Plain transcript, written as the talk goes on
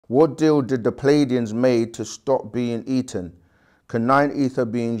What deal did the Pleiadians make to stop being eaten? Can 9 ether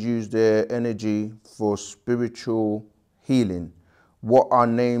beings use their energy for spiritual healing? What are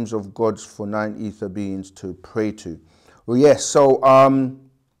names of gods for 9 ether beings to pray to? Well, yes, so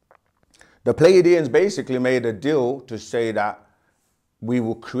the Pleiadians basically made a deal to say that we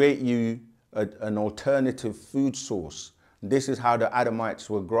will create you an alternative food source. This is how the Adamites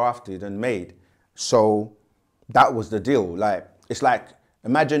were grafted and made. So that was the deal. Like, it's like,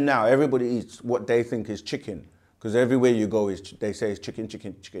 imagine now everybody eats what they think is chicken, because everywhere you go is they say it's chicken,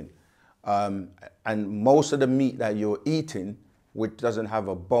 chicken, chicken. And most of the meat that you're eating, which doesn't have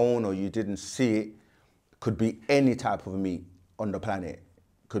a bone or you didn't see it, could be any type of meat on the planet.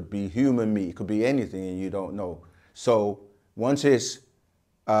 Could be human meat, could be anything and you don't know. So once it's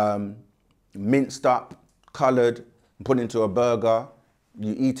minced up, colored, put into a burger,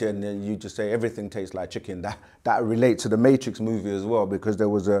 you eat it and then you just say everything tastes like chicken. That relates to the Matrix movie as well, because there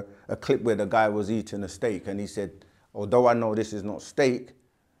was a clip where the guy was eating a steak and he said, although I know this is not steak,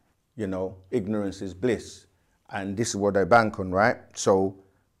 you know, ignorance is bliss. And this is what they bank on, right? So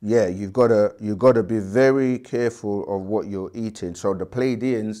yeah, you've got to be very careful of what you're eating. So the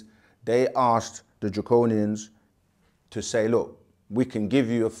Pleiadians, they asked the Draconians to say, look, we can give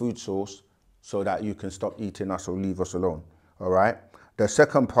you a food source so that you can stop eating us or leave us alone, all right? The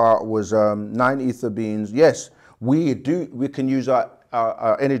second part was 9 ether beings. Yes, we can use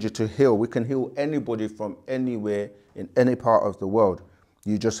our energy to heal. We can heal anybody from anywhere in any part of the world.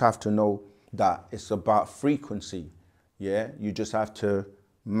 You just have to know that it's about frequency, yeah? You just have to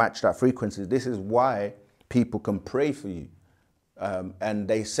match that frequency. This is why people can pray for you. And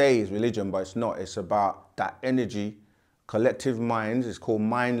they say it's religion, but it's not. It's about that energy, collective minds. It's called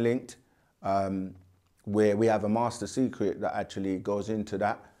mind linked, where we have a master secret that actually goes into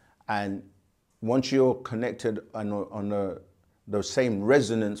that. And once you're connected on the same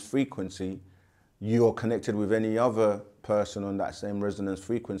resonance frequency, you're connected with any other person on that same resonance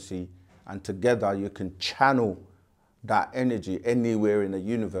frequency. And together you can channel that energy anywhere in the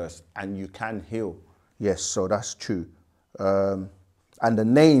universe and you can heal. Yes, so that's true. And the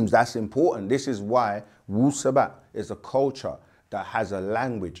names, that's important. This is why Wu-Sabat is a culture that has a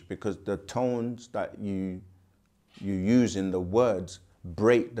language, because the tones that you use in the words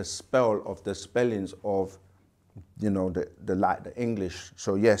break the spell of the spellings of, you know, the English.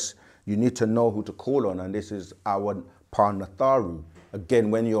 So yes, you need to know who to call on, and this is our Parnatharu. Again,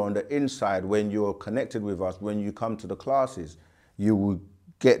 when you're on the inside, when you're connected with us, when you come to the classes, you will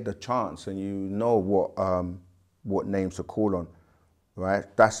get the chance and you know what names to call on, right?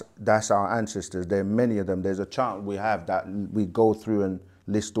 That's our ancestors. There are many of them. There's a chant we have that we go through and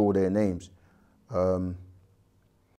list all their names.